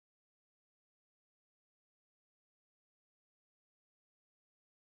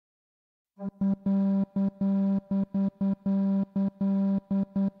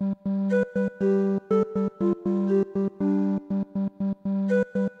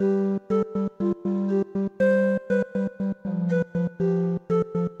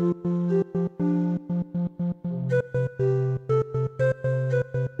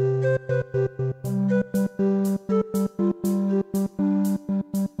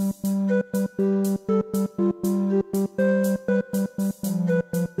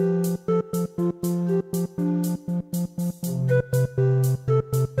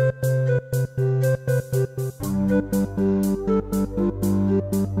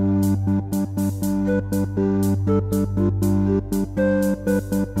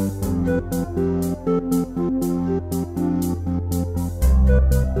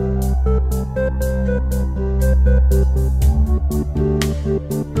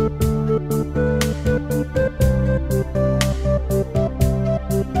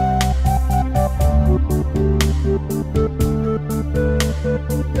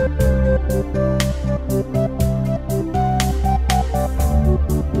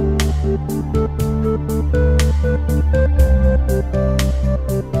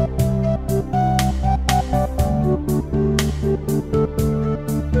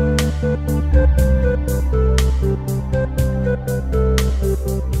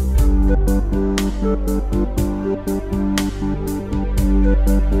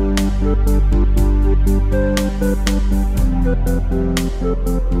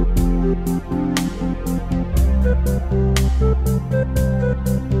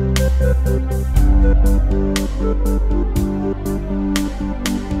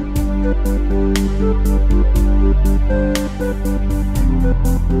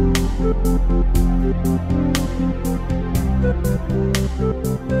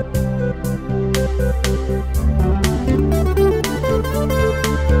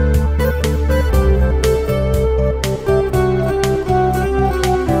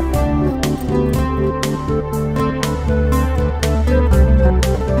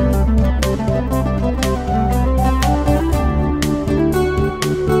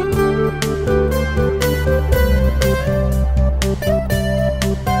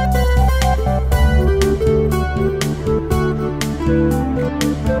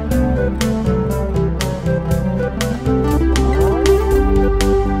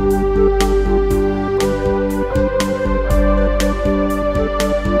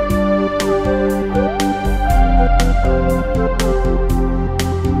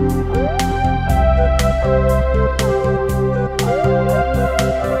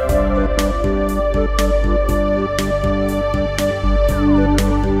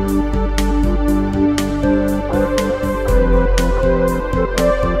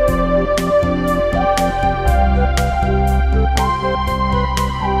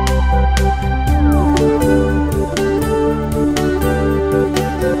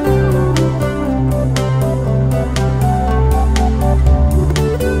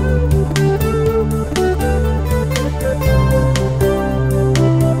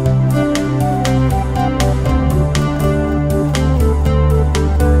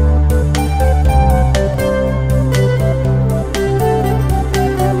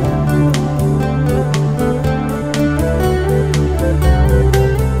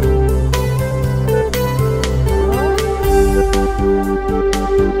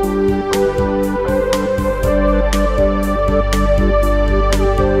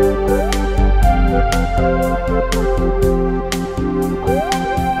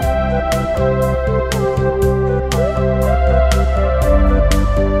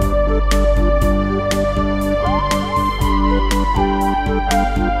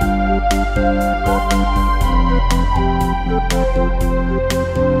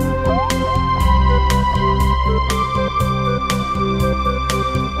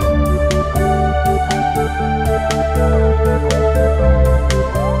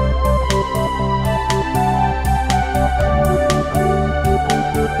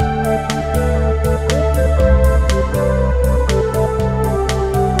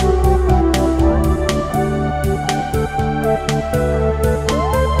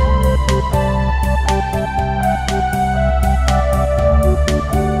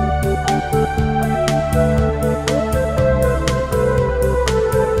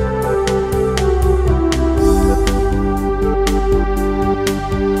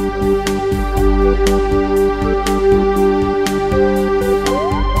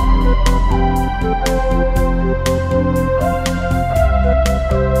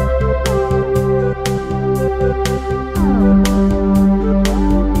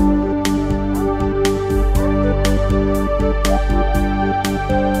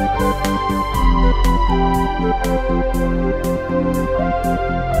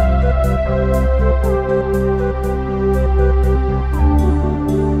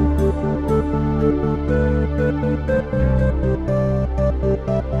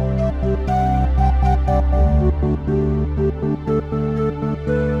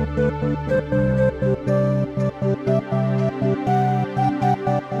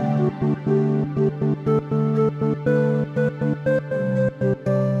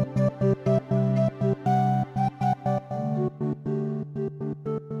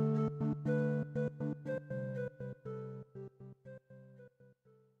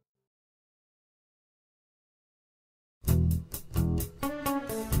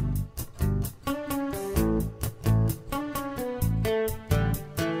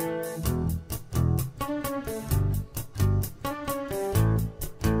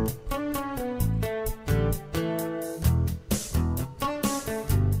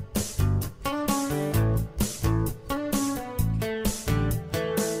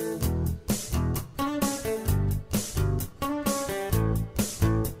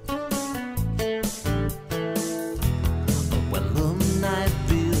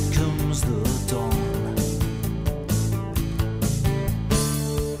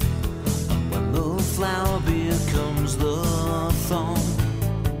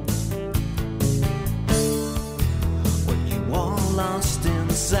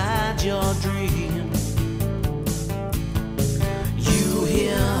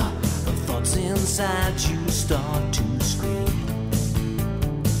inside you start to scream.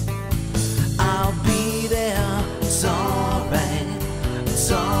 I'll be there, it's alright,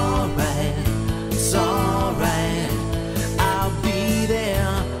 it's alright, it's alright. I'll be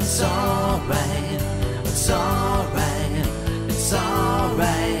there, it's alright, it's alright, it's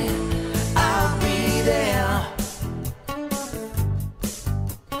alright. I'll be there.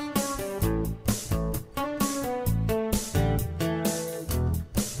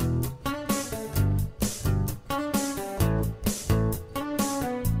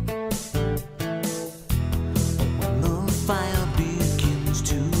 Fire begins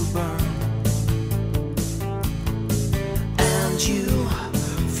to burn and you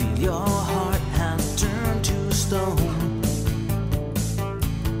feel your heart has turned to stone.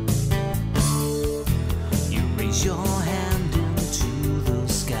 You raise your hand into the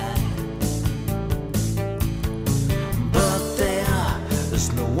sky, but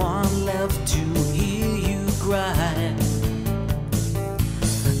there's no one left to hear you cry.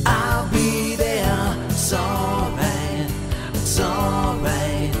 I'll be there, it's alright, it's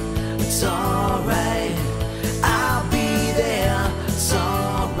alright, it's alright. I'll be there, it's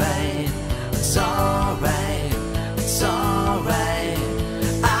alright, it's alright, it's alright.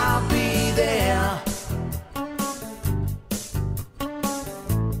 I'll be there.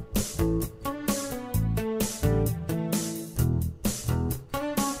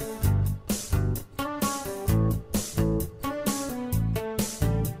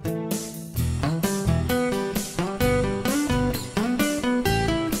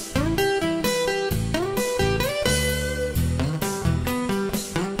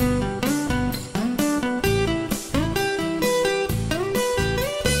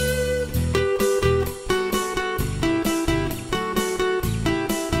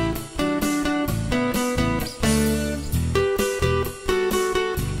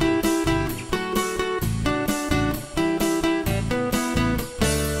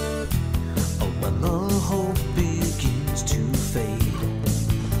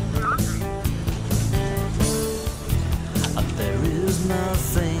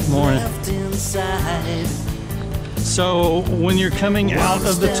 Morning. So when you're coming out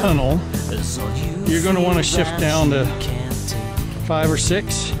of the tunnel, you're going to want to shift down to 5 or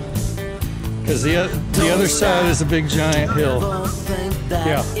 6 because the other side is a big giant hill.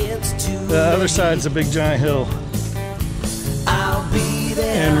 Yeah, the other side is a big giant hill.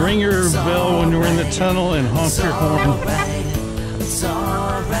 And ring your bell when you're in the tunnel and honk your horn.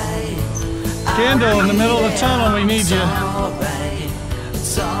 Kendall, in the middle of the tunnel, we need you.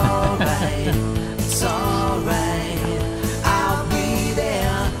 It's alright, it's alright. I'll be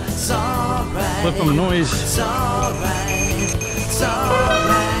there, it's alright. Flip them noise. It's alright, it's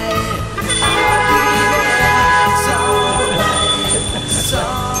alright. I'll be there, it's alright, it's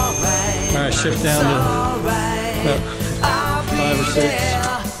alright. Alright, shift down to about 5 or 6.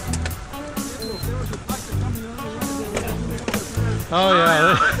 Oh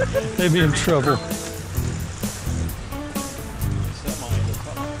yeah, they'd be in trouble.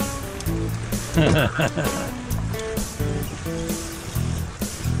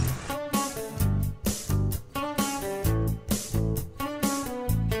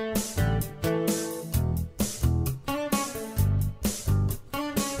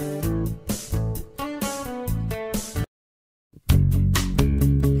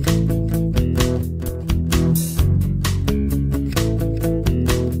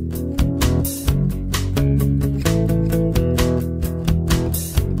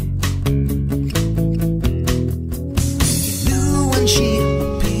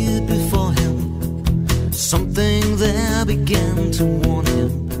 Something there began to warn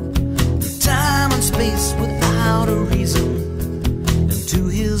him. Time and space without a reason. Into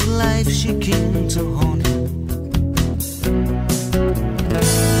his life she came to haunt him.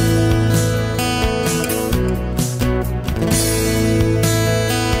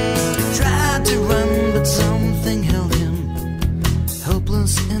 He tried to run, but something held him.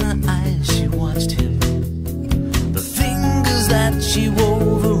 Helpless in her eyes, she watched him. The fingers that she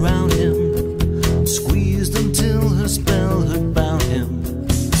wove around him squeezed until her spell had bound him.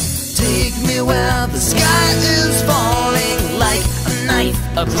 Take me where the sky is falling like a knife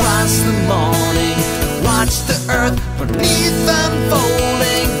across the morning. Watch the earth beneath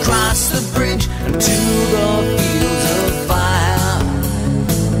unfolding. Cross the bridge into the fields of fire.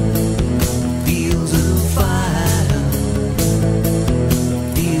 Fields of fire.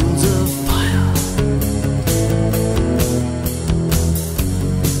 Fields of fire.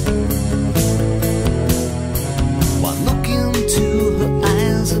 While looking into her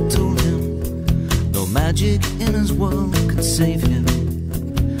eyes, I told him no magic in his world could save him.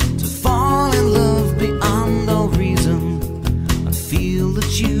 To fall in love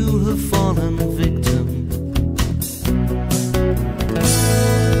you have fallen victim.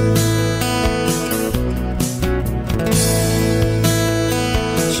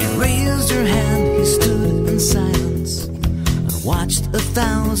 She raised her hand, he stood in silence and watched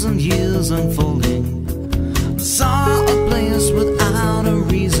 1,000 years unfolding. Saw a place without a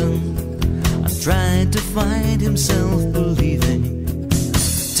reason and tried to find himself believing.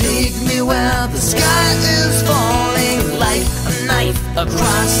 Take me where the sky is falling like a knife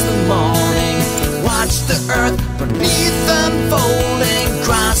across the morning. Watch the earth beneath unfolding.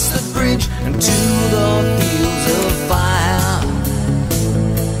 Cross the bridge into the fields of fire.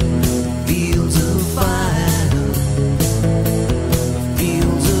 Fields of fire.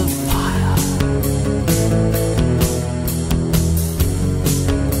 Fields of fire.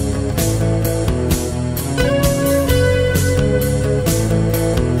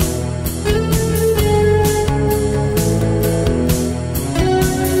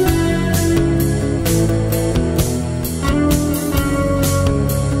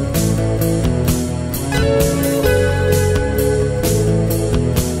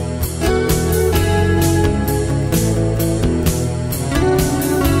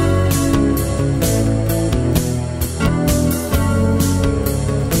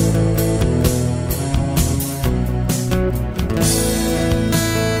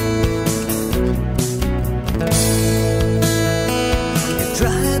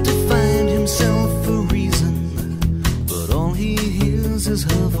 Tried to find himself a reason, but all he hears is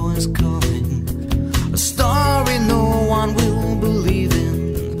her voice calling. A story no one will believe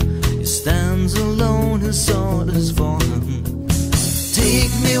in. He stands alone, his sword is fallen.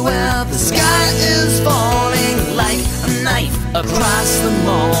 Take me where the sky is falling like a knife across the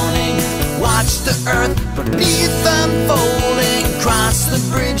morning. Watch the earth beneath unfolding. Cross the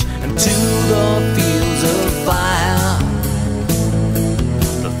bridge into the field.